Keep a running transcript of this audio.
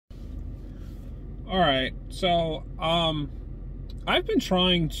All right, so I've been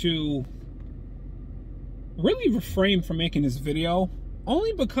trying to really refrain from making this video,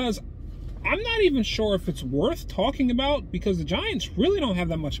 only because I'm not even sure if it's worth talking about, because the Giants really don't have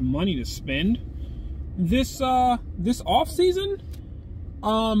that much money to spend this off season.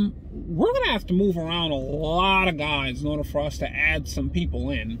 We're gonna have to move around a lot of guys in order for us to add some people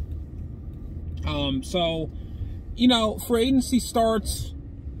in. So, you know, free agency starts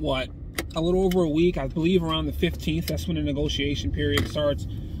what, a little over a week, I believe around the 15th. That's when the negotiation period starts.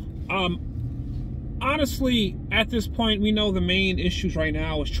 Honestly, at this point, we know the main issues right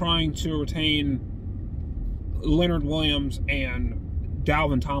now is trying to retain Leonard Williams and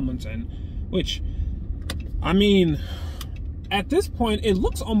Dalvin Tomlinson, which, I mean, at this point, it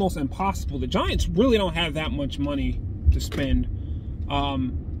looks almost impossible. The Giants really don't have that much money to spend.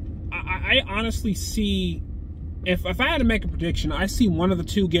 I honestly see, if I had to make a prediction, I see one of the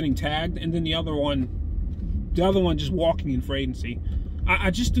two getting tagged, and then the other one just walking in free agency.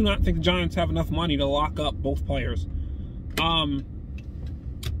 I just do not think the Giants have enough money to lock up both players.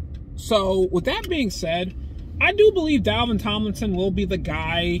 So with that being said, I do believe Dalvin Tomlinson will be the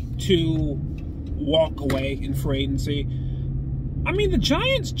guy to walk away in free agency. I mean, the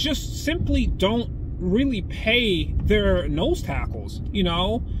Giants just simply don't really pay their nose tackles, you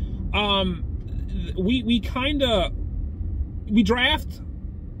know? We draft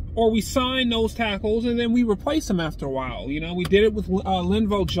or we sign nose tackles and then we replace them after a while. You know, we did it with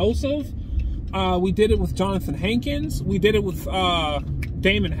Linval Joseph. We did it with Jonathan Hankins. We did it with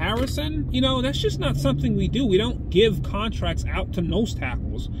Damon Harrison. You know, that's just not something we do. We don't give contracts out to nose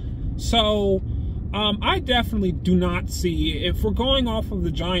tackles. So I definitely do not see, if we're going off of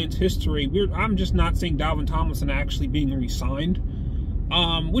the Giants' history, I'm just not seeing Dalvin Tomlinson actually being re-signed.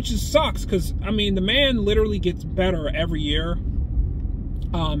 Which sucks, because, I mean, the man literally gets better every year.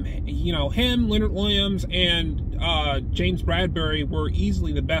 You know, him, Leonard Williams, and James Bradbury were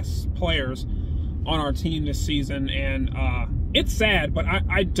easily the best players on our team this season, and it's sad, but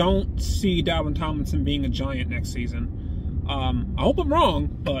I don't see Dalvin Tomlinson being a Giant next season. I hope I'm wrong,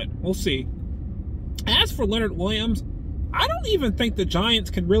 but we'll see. As for Leonard Williams, I don't even think the Giants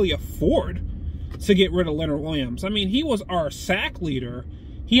can really afford to get rid of Leonard Williams. I mean, he was our sack leader.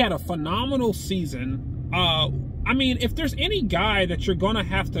 He had a phenomenal season. I mean, if there's any guy that you're going to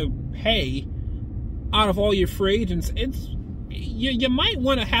have to pay out of all your free agents, you might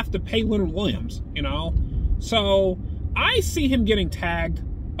want to have to pay Leonard Williams, you know? So I see him getting tagged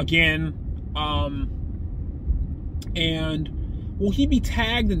again. And will he be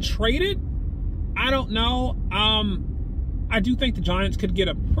tagged and traded? I don't know. I do think the Giants could get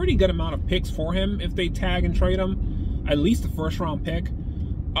a pretty good amount of picks for him if they tag and trade him. At least a first-round pick.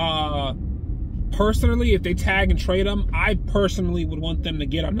 Personally, if they tag and trade him, I personally would want them to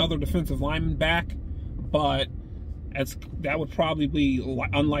get another defensive lineman back. But that would probably be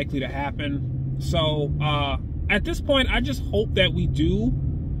unlikely to happen. So, at this point, I just hope that we do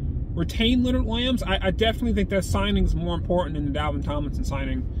retain Leonard Williams. I definitely think that signing is more important than the Dalvin Tomlinson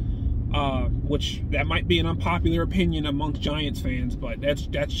signing. Which that might be an unpopular opinion amongst Giants fans, but that's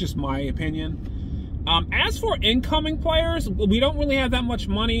just my opinion. As for incoming players, we don't really have that much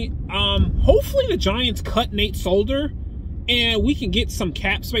money. Hopefully the Giants cut Nate Solder and we can get some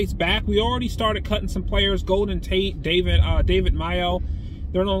cap space back. We already started cutting some players, Golden Tate, David Mayo.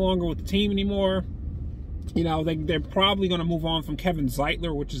 They're no longer with the team anymore. You know, they're probably going to move on from Kevin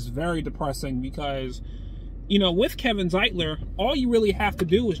Zeitler, which is very depressing because, you know, with Kevin Zeitler, all you really have to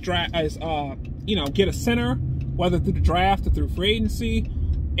do is you know, get a center, whether through the draft or through free agency,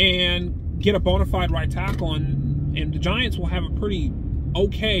 and get a bona fide right tackle, and the Giants will have a pretty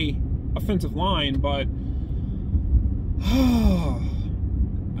okay offensive line. But I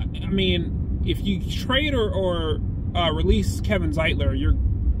mean, if you trade or release Kevin Zeitler,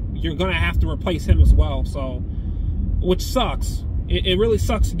 you're gonna have to replace him as well. So, which sucks. It really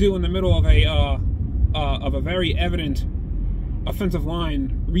sucks to do in the middle of a very evident offensive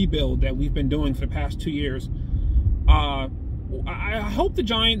line rebuild that we've been doing for the past 2 years. I hope the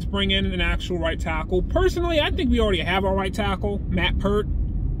Giants bring in an actual right tackle. Personally, I think we already have our right tackle, Matt Pert,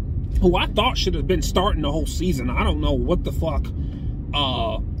 who I thought should have been starting the whole season. I don't know what the fuck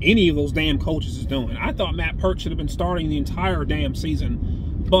any of those damn coaches is doing. I thought Matt Pert should have been starting the entire damn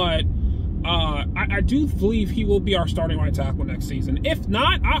season. But I do believe he will be our starting right tackle next season. If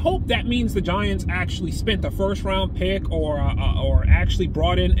not, I hope that means the Giants actually spent a first-round pick or actually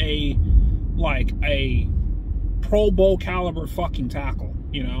brought in a Pro Bowl caliber fucking tackle,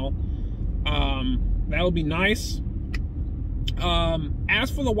 you know? That would be nice. As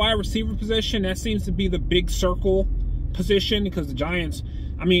for the wide receiver position, that seems to be the big circle position because the Giants,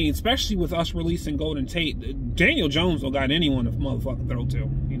 I mean, especially with us releasing Golden Tate, Daniel Jones don't got anyone to motherfucking throw to,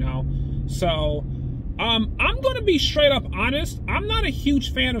 you know? So, I'm going to be straight up honest. I'm not a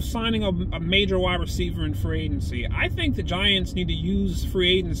huge fan of signing a major wide receiver in free agency. I think the Giants need to use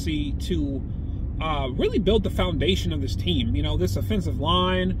free agency to really build the foundation of this team. You know, this offensive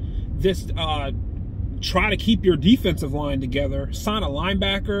line, this try to keep your defensive line together, sign a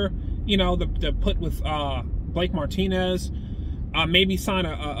linebacker, you know, to put with Blake Martinez. Maybe sign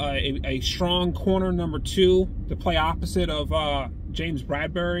a strong corner number 2 to play opposite of James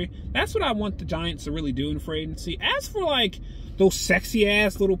Bradbury. That's what I want the Giants to really do in free agency. As for like those sexy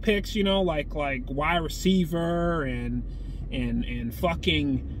ass little picks, you know, like wide receiver and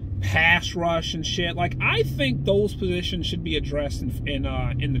fucking pass rush and shit. Like, I think those positions should be addressed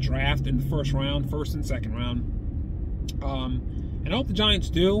in the draft in the first and second round. And I hope the Giants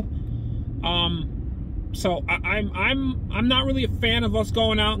do. So I'm not really a fan of us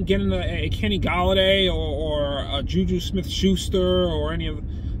going out and getting a Kenny Golladay or a Juju Smith-Schuster or any of,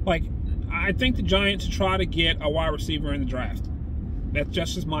 like, I think the Giants should try to get a wide receiver in the draft. That's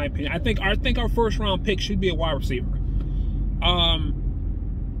just my opinion. I think our first round pick should be a wide receiver.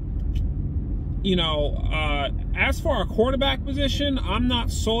 You know, as for our quarterback position, I'm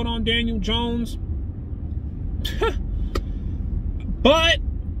not sold on Daniel Jones. But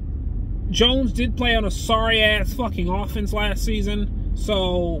Jones did play on a sorry-ass fucking offense last season.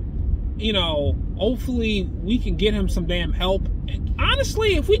 So, you know, hopefully we can get him some damn help.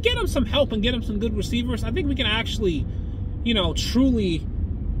 Honestly, if we get him some help and get him some good receivers, I think we can actually, you know, truly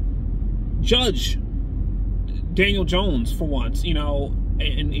judge Daniel Jones for once, you know,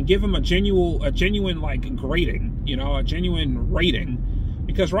 and give him a genuine like grading, you know, a genuine rating.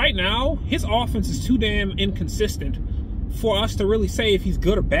 Because right now, his offense is too damn inconsistent for us to really say if he's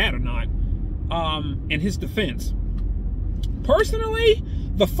good or bad or not. In his defense. Personally,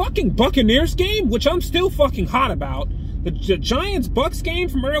 the fucking Buccaneers game, which I'm still fucking hot about, the Giants-Bucks game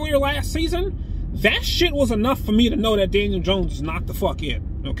from earlier last season, that shit was enough for me to know that Daniel Jones is not the fuck it,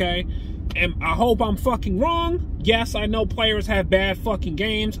 okay? And I hope I'm fucking wrong. Yes, I know players have bad fucking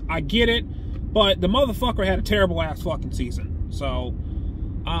games. I get it. But the motherfucker had a terrible-ass fucking season. So,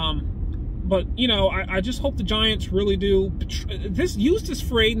 but, you know, I just hope the Giants really do use this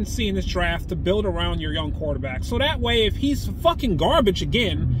free agency in this draft to build around your young quarterback. So that way, if he's fucking garbage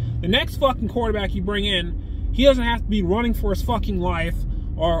again, the next fucking quarterback you bring in, he doesn't have to be running for his fucking life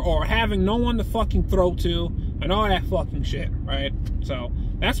or having no one to fucking throw to and all that fucking shit, right? So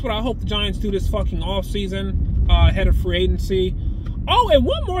that's what I hope the Giants do this fucking offseason ahead of free agency. Oh, and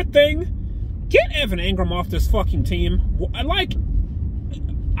one more thing. Get Evan Ingram off this fucking team. Like,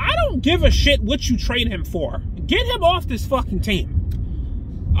 I don't give a shit what you trade him for. Get him off this fucking team.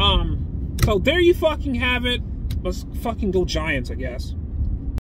 So there you fucking have it. Let's fucking go Giants, I guess.